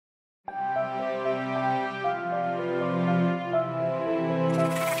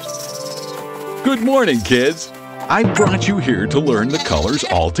Good morning, kids. I brought you here to learn the colors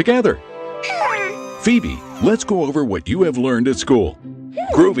all together. Phoebe, let's go over what you have learned at school.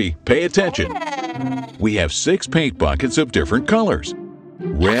 Groovy, pay attention. We have 6 paint buckets of different colors.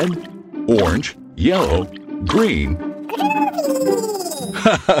 Red, orange, yellow, green.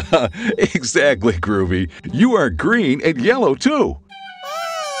 Exactly, Groovy. You are green and yellow too.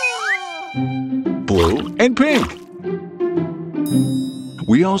 Blue and pink.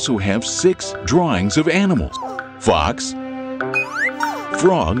 We also have 6 drawings of animals. Fox,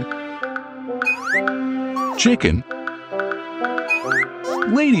 frog, chicken,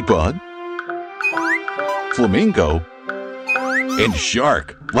 ladybug, flamingo, and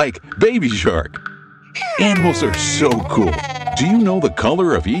shark, like baby shark. Animals are so cool. Do you know the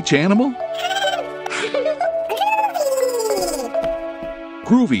color of each animal?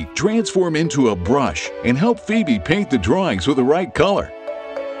 Groovy, transform into a brush and help Phoebe paint the drawings with the right color.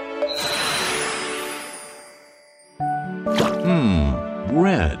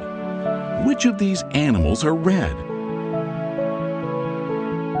 Red. Which of these animals are red?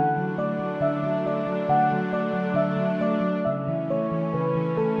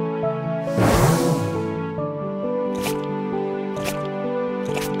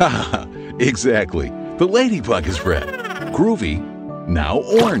 Haha, exactly. The ladybug is red. Groovy, now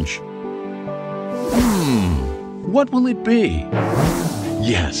orange. What will it be?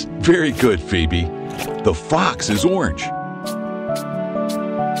 Yes, very good, Phoebe. The fox is orange.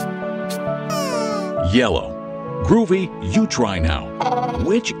 Yellow. Groovy, you try now.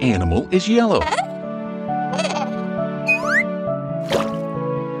 Which animal is yellow?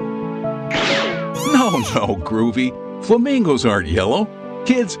 No, Groovy. Flamingos aren't yellow.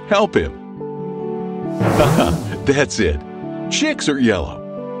 Kids, help him. That's it. Chicks are yellow.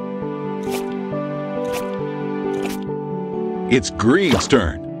 It's Green's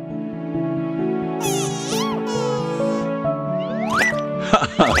turn.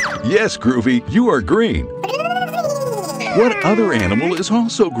 Yes, Groovy, you are green. What other animal is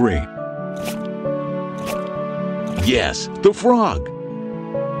also green? Yes, the frog.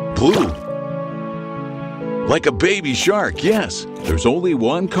 Blue. Like a baby shark, yes. There's only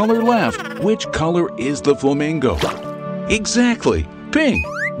one color left. Which color is the flamingo? Exactly, pink.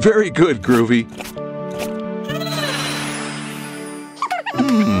 Very good, Groovy.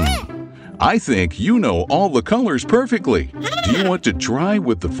 I think you know all the colors perfectly. Do you want to try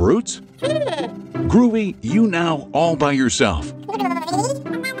with the fruits? Groovy, you now all by yourself.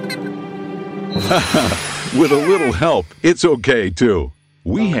 With a little help, it's okay too.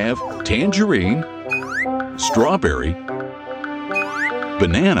 We have tangerine, strawberry,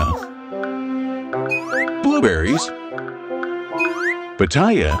 banana, blueberries,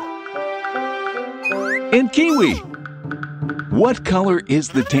 pitahaya, and kiwi. What color is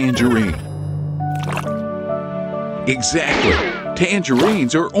the tangerine? Exactly.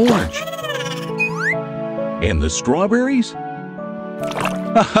 Tangerines are orange. And the strawberries?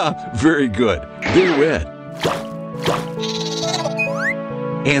 Haha, very good. They're red.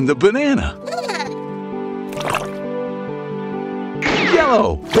 And the banana?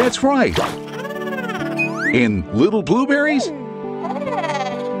 Yellow. That's right. And little blueberries?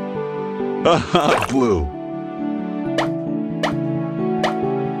 Haha, blue.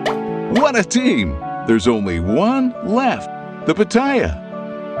 What a team! There's only one left, the pitahaya.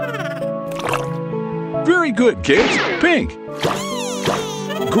 Very good, kids. Pink.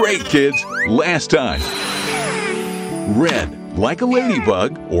 Great, kids. Last time. Red, like a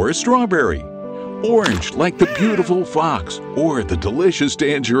ladybug or a strawberry. Orange, like the beautiful fox or the delicious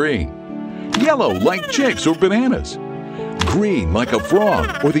tangerine. Yellow, like chicks or bananas. Green, like a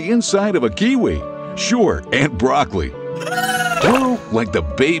frog or the inside of a kiwi. Sure, and broccoli. Blue, like the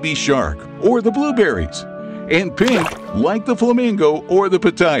baby shark or the blueberries. And pink, like the flamingo or the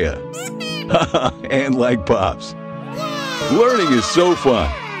pitahaya. And like Pops. Learning is so fun.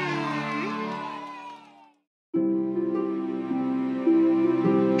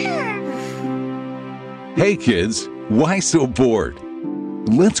 Hey kids, why so bored?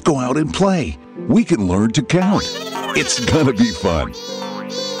 Let's go out and play. We can learn to count. It's gonna be fun.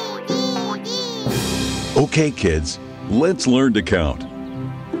 Okay kids, let's learn to count.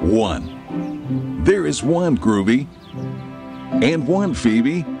 1. There is 1, Groovy. And 1,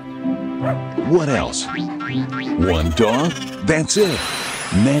 Phoebe. What else? 1 dog. That's it.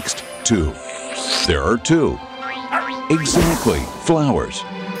 Next, 2. There are 2. Exactly. Flowers.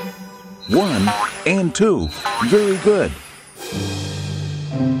 1 and 2. Very good.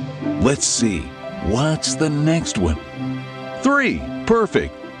 Let's see. What's the next one? 3.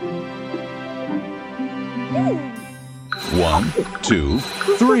 Perfect. 1, 2,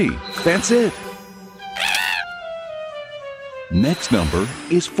 3. That's it. Next number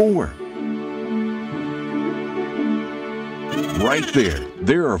is 4. Right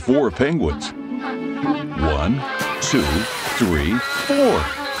there are 4 penguins. 1, 2, 3, 4.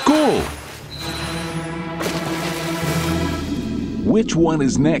 Cool! Which one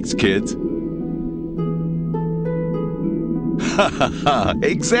is next, kids? Ha ha ha!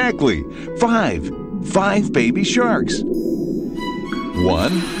 Exactly! 5. 5 baby sharks.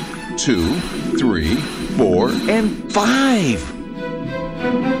 1, 2, 3, 4, and 5!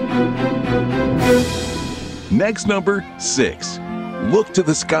 Next number, 6. Look to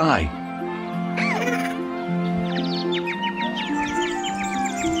the sky.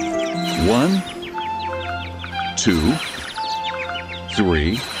 1, 2,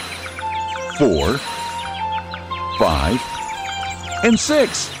 3, 4, 5, and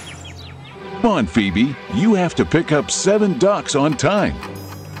 6. Come on, Phoebe, you have to pick up 7 ducks on time.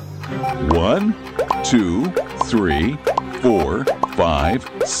 1, 2, 3, 4, 5,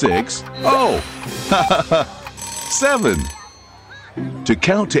 6. Oh! Ha ha ha! 7. To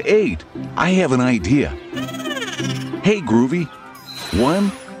count to 8, I have an idea. Hey, Groovy.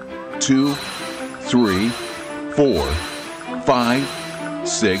 1, 2, 3, 4, 5,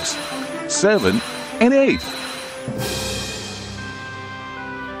 6, 7, and 8.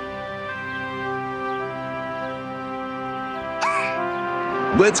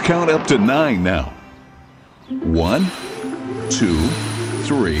 Let's count up to 9 now. 1, 2,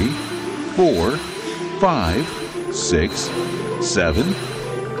 3, 4, 5, 6, 7,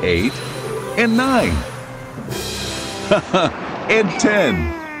 8, and 9. And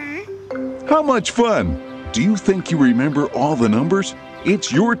 10. How much fun! Do you think you remember all the numbers?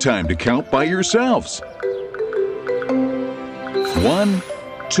 It's your time to count by yourselves. 1,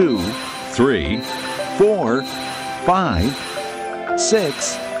 2, 3, 4, 5,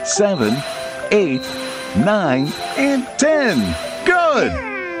 6, 7, 8, 9, and 10. Good!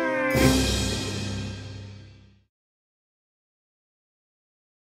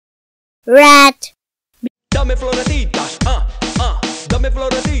 Rat. Dame florecitas, dame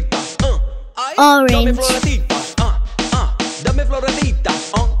florecitas, ay. Orange. Dame florecitas, dame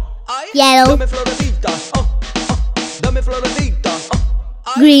florecitas, ay. Yellow. Dame florecitas, dame florecitas,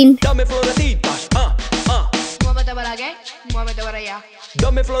 ay. Green. Dame florecitas, Muévete para aquí, muévete para allá.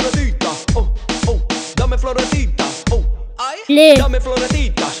 dame florecitas, dame florecitas, ay. Blue. Dame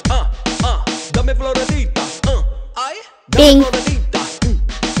florecitas, dame florecitas, ay. Pink. Dame florecitas,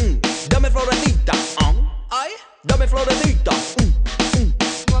 dame florecitas, ay. Dame florecitas,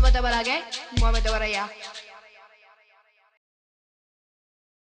 Muévete para aquí, muévete para allá.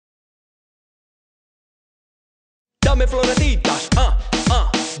 dame florecitas,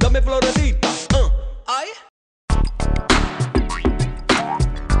 dame florecitas, ay.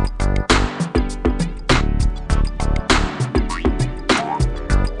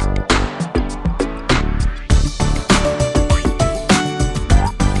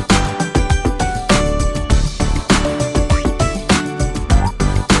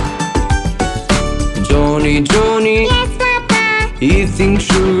 Johnny, Yes, Papa. eating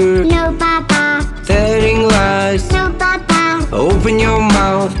sugar, No, Papa. telling lies. No, Papa. Open your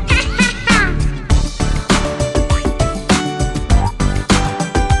mouth.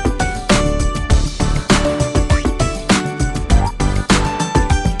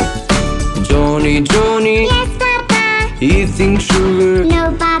 Johnny, Yes, Papa. eating sugar,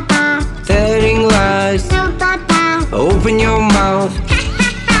 No, Papa. telling lies. No, Papa. Open your mouth.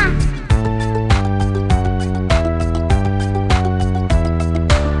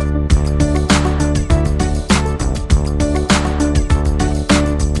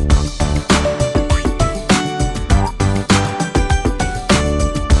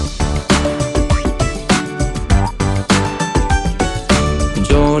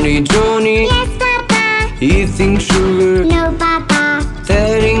 Johnny, Yes, Papa. eating sugar, No, Papa.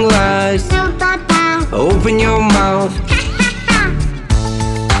 telling lies. No, Papa. Open your mouth.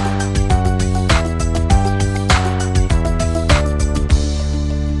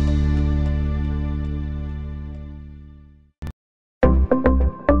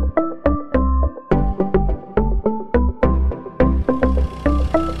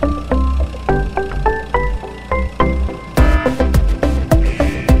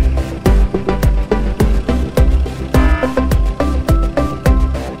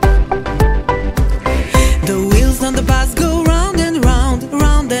 The wheels on the bus go round and round,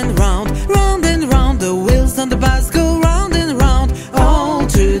 round and round, round and round. The wheels on the bus go round and round, all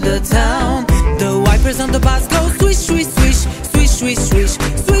through the town. The wipers on the bus go swish, swish, swish, swish, swish, swish,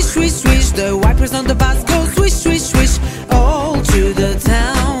 swish, swish, swish. The wipers on the bus go swish, swish, swish, all through the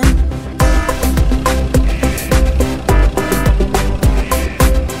town.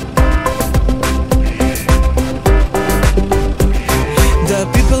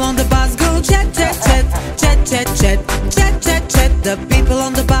 people on the bus go chat, chat, chat, chat, chat, chat, chat, chat, chat. The people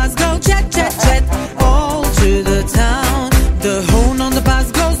on the bus go chat, chat, chat, all through the town. The horn on the bus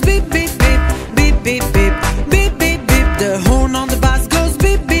goes beep, beep, beep, beep, beep, beep, beep, beep, beep. The horn on the bus goes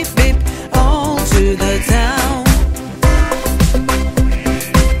beep, beep, beep, all through the town.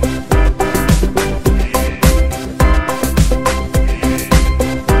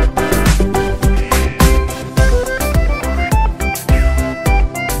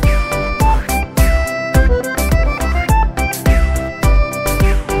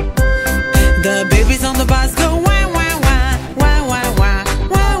 The babies on the bus go wah, wah, wah, wah, wah, wah,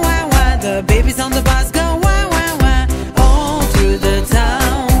 wah, wah, wah. The babies on the bus go wah, wah, wah, all through the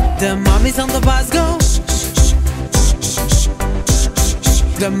town. The mommies on the bus go shh, shh, shh, shh, shh, shh.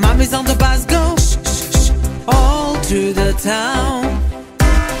 The mommies on the bus go shh, shh, shh, all through the town.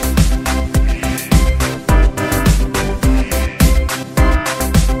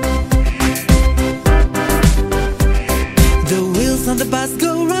 The wheels on the bus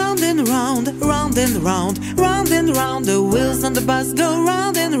go round and round, round and round, round and round. The wheels on the bus go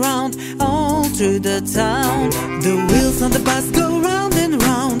round and round, all through the town. The wheels on the bus go round and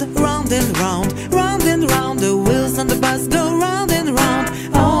round, round and round, round and round. The wheels on the bus go round and round,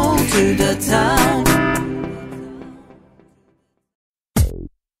 all through the town.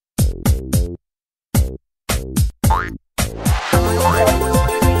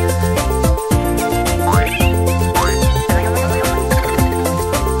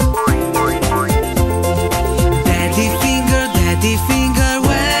 Daddy finger,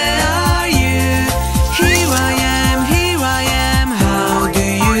 where are you? Here I am, how do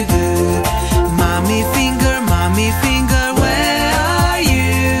you do? Mommy finger, where are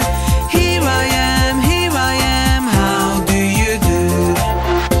you? Here I am, how do you do?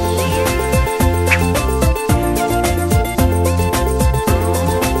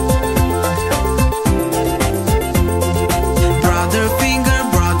 Brother finger,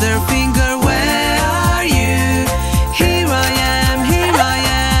 where are you? Here I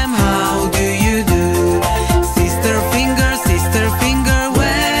am, how do you do? Sister finger,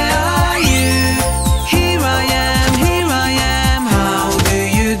 where are you? Here I am, how do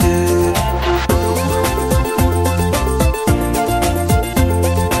you do?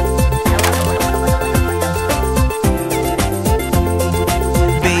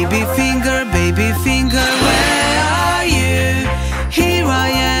 Baby finger, where are you? Here I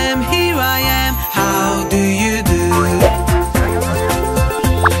am, how do you do?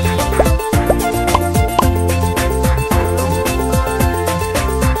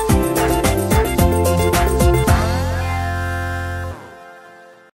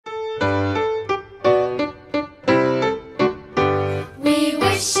 We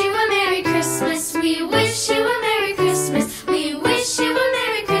wish you a Merry Christmas. We wish you a Merry Christmas. We wish you a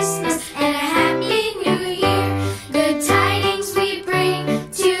Merry Christmas and a Happy New Year. Good tidings we bring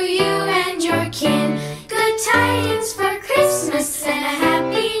to you and your kin. Good tidings for Christmas and a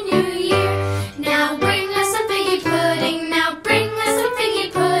Happy New Year. Now bring us some figgy pudding. Now bring us some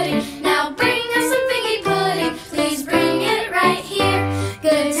figgy pudding. Now bring us some figgy pudding. Please bring it right here.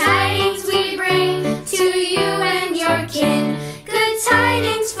 Good tidings we bring to you and your kin. Good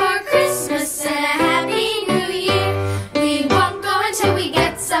tidings for Christmas and a Happy New Year. We won't go until we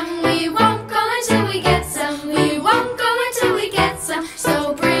get some. We won't go until we get some. We won't go until we get some.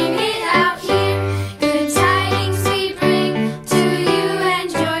 So bring it out here. Good tidings we bring to you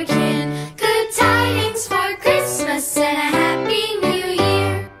and your kin. Good tidings for Christmas and a Happy New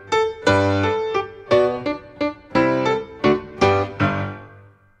Year.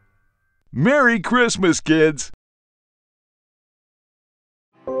 Merry Christmas, kids!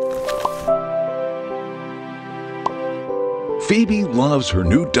 Phoebe loves her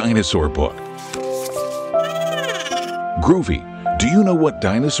new dinosaur book. Groovy, do you know what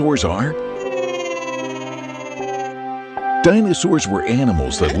dinosaurs are? Dinosaurs were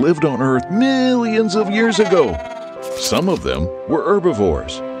animals that lived on Earth millions of years ago. Some of them were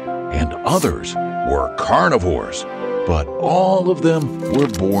herbivores, and others were carnivores, but all of them were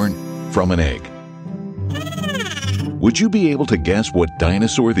born from an egg. Would you be able to guess what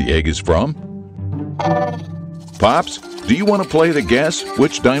dinosaur the egg is from? Pops, do you want to play the guess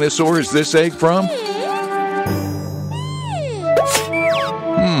which dinosaur is this egg from?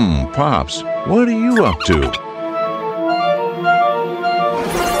 Pops, what are you up to?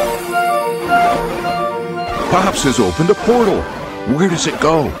 Pops has opened a portal. Where does it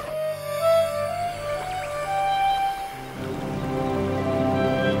go?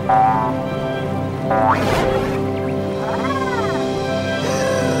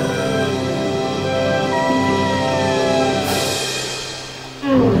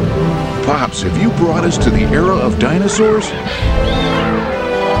 Pops, have you brought us to the era of dinosaurs?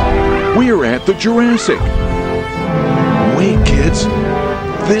 We're at the Jurassic. Wait, kids.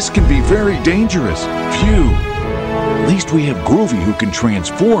 This can be very dangerous. Phew. At least we have Groovy who can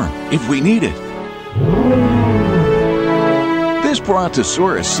transform if we need it. This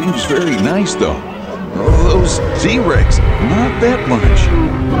Brontosaurus seems very nice, though. Those T-Rex, not that much.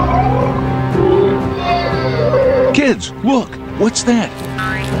 Kids, look. What's that?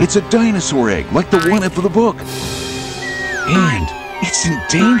 It's a dinosaur egg, like the one in the book. And it's in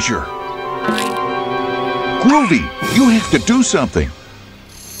danger. Groovy, you have to do something.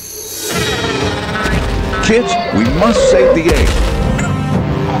 Kids, we must save the egg.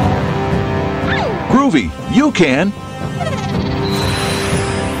 Groovy, you can.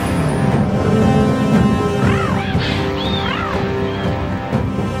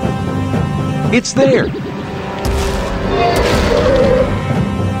 It's there.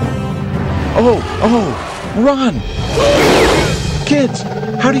 Oh, run! Kids,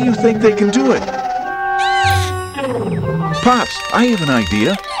 how do you think they can do it? Pops, I have an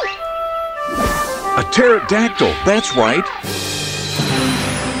idea. A pterodactyl, that's right.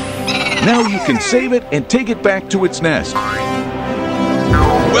 Now you can save it and take it back to its nest.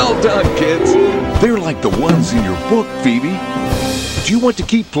 Well done, kids. They're like the ones in your book, Phoebe. Do you want to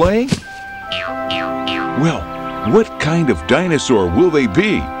keep playing? Well, what kind of dinosaur will they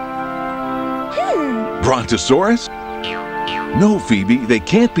be? Brontosaurus? No, Phoebe, they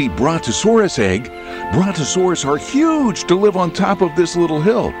can't be Brontosaurus egg. Brontosaurus are huge to live on top of this little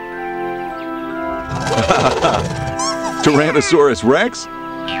hill. Tyrannosaurus Rex?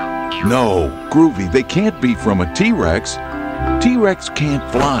 No, Groovy, they can't be from a T-Rex. T-Rex can't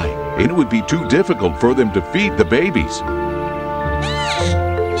fly, and it would be too difficult for them to feed the babies.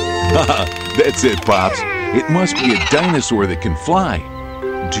 That's it, Pops. It must be a dinosaur that can fly.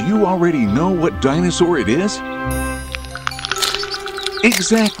 Do you already know what dinosaur it is?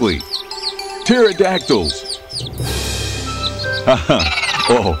 Exactly. Pterodactyls.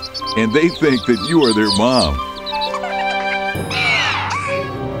 Oh, and they think that you are their mom.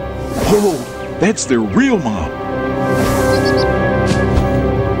 Oh, that's their real mom.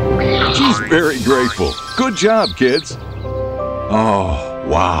 She's very grateful. Good job, kids. Oh,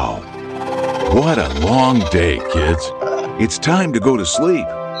 wow. What a long day, kids. It's time to go to sleep.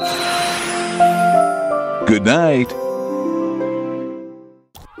 Good night.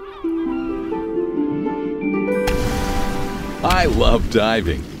 I love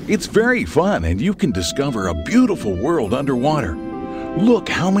diving. It's very fun, and you can discover a beautiful world underwater. Look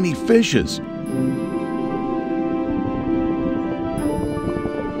how many fishes.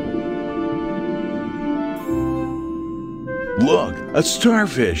 Look, a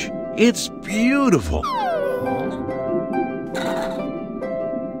starfish. It's beautiful.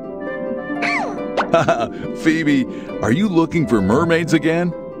 Phoebe, are you looking for mermaids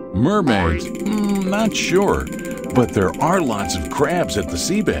again? Mermaids? Not sure, but there are lots of crabs at the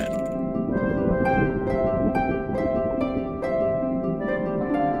seabed.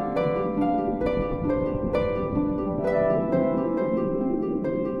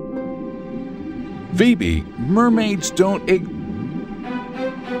 Phoebe, mermaids don't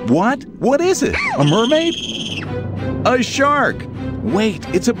What? What is it? A mermaid? A shark! Wait,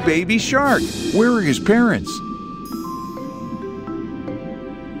 it's a baby shark. Where are his parents?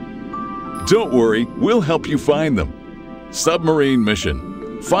 Don't worry, we'll help you find them. Submarine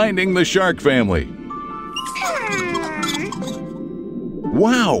mission. Finding the shark family.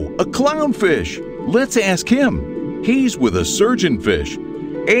 Wow, a clownfish. Let's ask him. He's with a surgeonfish.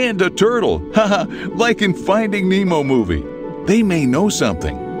 And a turtle. Haha, like in Finding Nemo movie. They may know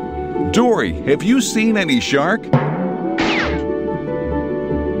something. Dory, have you seen any shark?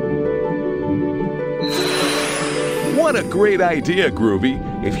 What a great idea, Groovy.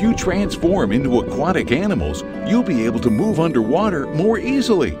 If you transform into aquatic animals, you'll be able to move underwater more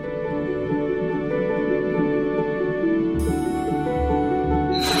easily.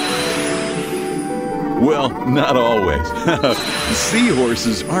 Well, not always.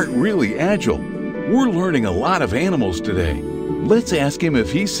 Seahorses aren't really agile. We're learning a lot of animals today. Let's ask him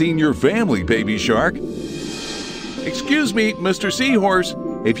if he's seen your family, baby shark. Excuse me, Mr. Seahorse,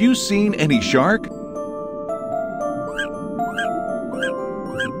 have you seen any shark?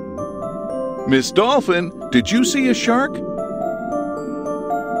 Miss Dolphin, did you see a shark?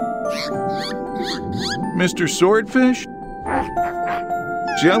 Mr. Swordfish?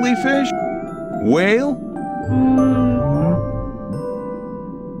 Jellyfish? Whale?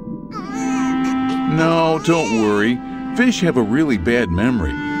 No, don't worry. Fish have a really bad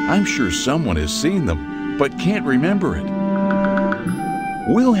memory. I'm sure someone has seen them, but can't remember it.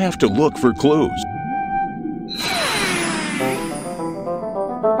 We'll have to look for clues.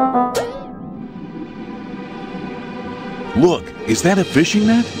 Look, is that a fishing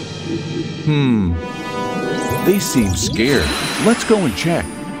net? They seem scared. Let's go and check.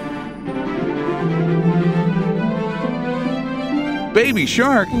 Baby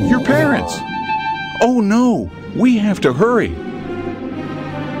shark, your parents. Oh no, we have to hurry.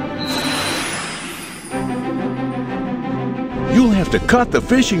 You'll have to cut the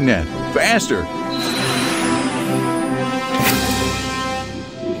fishing net. Faster.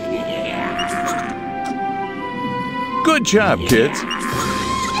 Good job, kids.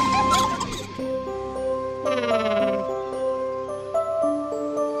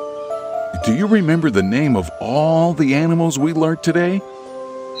 Do you remember the name of all the animals we learned today?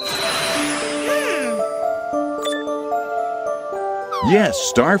 Yes,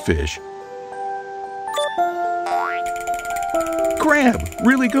 starfish. Crab,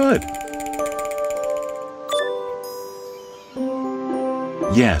 really good.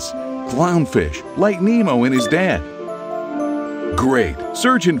 Yes, clownfish, like Nemo and his dad. Great,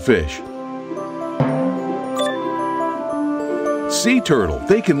 surgeonfish. Sea turtle,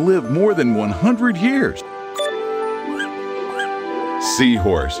 they can live more than 100 years.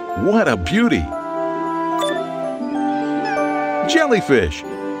 Seahorse, what a beauty. Jellyfish,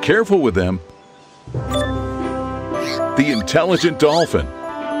 careful with them. The intelligent dolphin.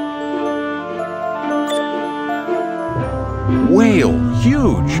 Whale,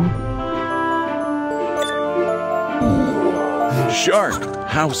 huge. Shark,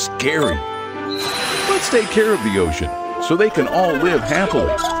 how scary. Let's take care of the ocean so they can all live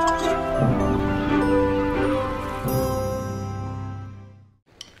happily.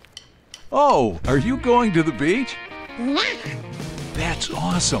 Oh, are you going to the beach? That's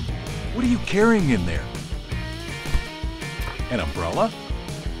awesome. What are you carrying in there? An umbrella?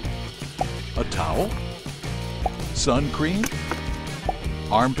 A towel? Sun cream?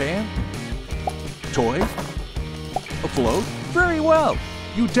 Armband? Toy? A float? Very well.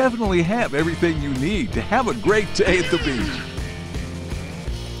 You definitely have everything you need to have a great day at the beach.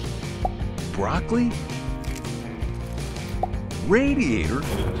 Broccoli? Radiator?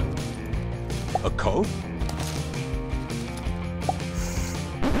 A coat?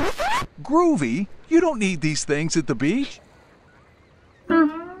 Groovy, you don't need these things at the beach.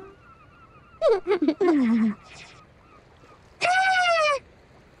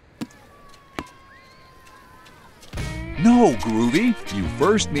 No, Groovy, you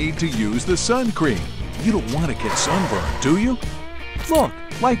first need to use the sun cream. You don't want to get sunburned, do you? Look,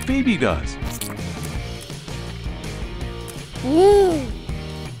 like Phoebe does.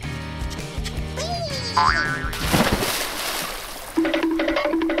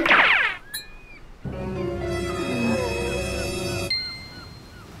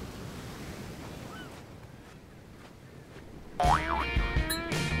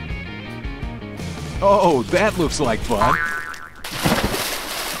 Oh, that looks like fun.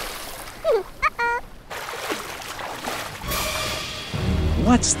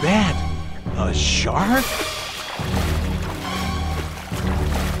 What's that? A shark?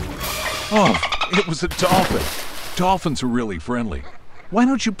 Oh, it was a dolphin. Dolphins are really friendly. Why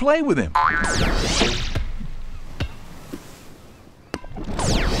don't you play with him?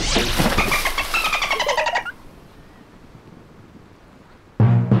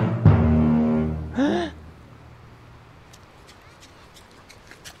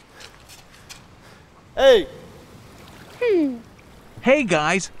 Hey! Hey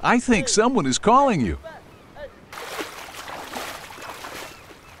guys, I think someone is calling you.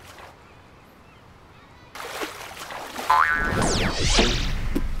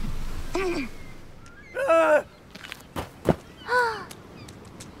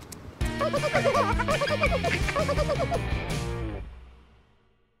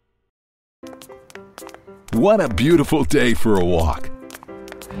 What a beautiful day for a walk.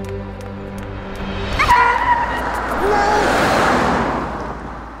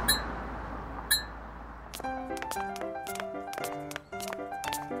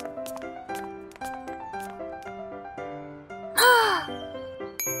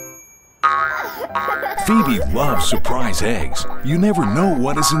 Phoebe loves surprise eggs. You never know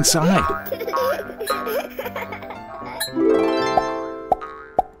what is inside.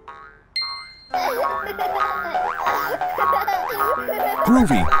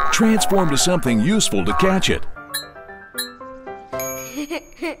 Groovy, transform to something useful to catch it.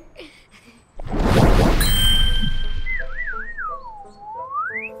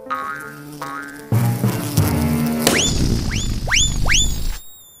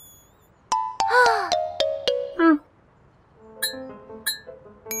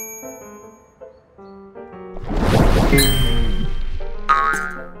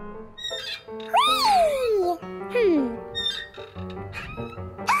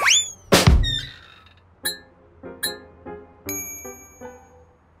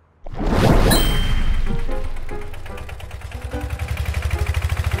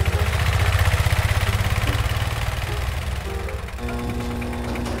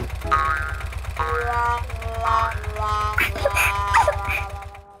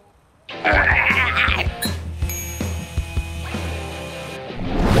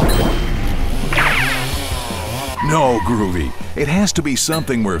 No, Groovy. It has to be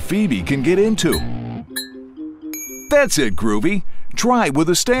something where Phoebe can get into. That's it, Groovy. Try with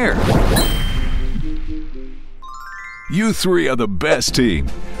a stair. You three are the best team.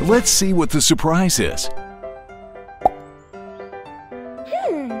 Let's see what the surprise is.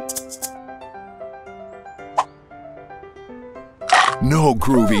 No,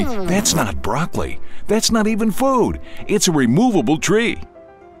 Groovy, that's not broccoli. That's not even food. It's a removable tree.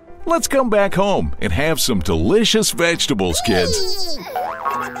 Let's come back home and have some delicious vegetables, kids.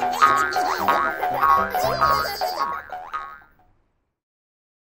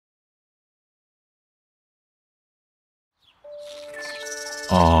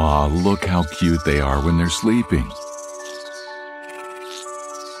 Aw, look how cute they are when they're sleeping.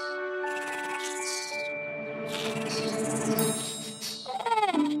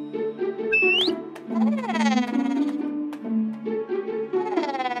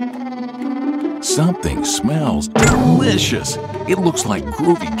 Something smells delicious. It looks like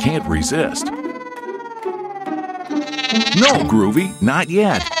Groovy can't resist. No, Groovy, not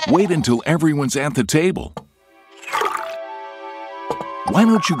yet. Wait until everyone's at the table. Why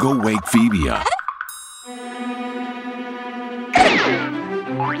don't you go wake Phoebe up?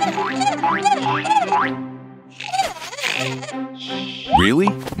 Really?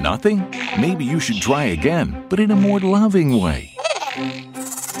 Nothing? Maybe you should try again, but in a more loving way.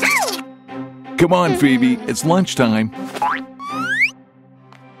 Come on, Phoebe, it's lunchtime.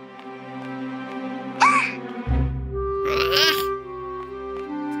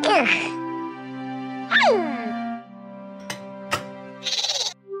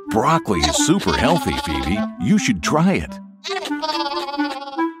 Broccoli is super healthy, Phoebe. You should try it.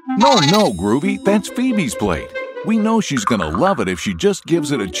 No, Groovy, that's Phoebe's plate. We know she's gonna love it if she just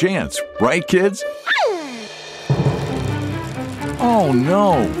gives it a chance, right, kids? Oh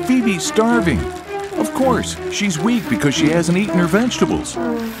no, Phoebe's starving. Of course, she's weak because she hasn't eaten her vegetables.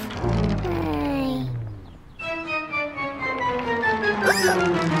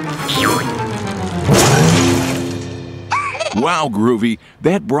 Wow, Groovy,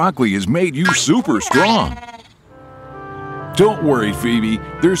 that broccoli has made you super strong. Don't worry, Phoebe,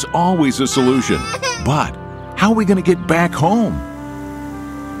 there's always a solution. But how are we going to get back home?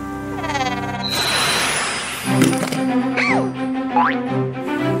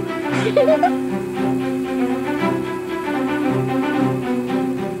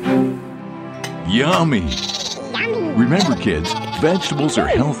 Yummy! Remember, kids, vegetables are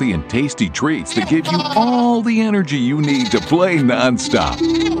healthy and tasty treats that give you all the energy you need to play nonstop.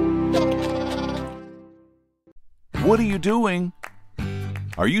 What are you doing?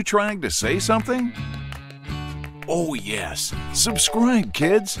 Are you trying to say something? Oh yes, subscribe,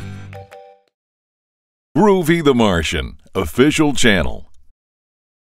 kids! Groovy the Martian, official channel.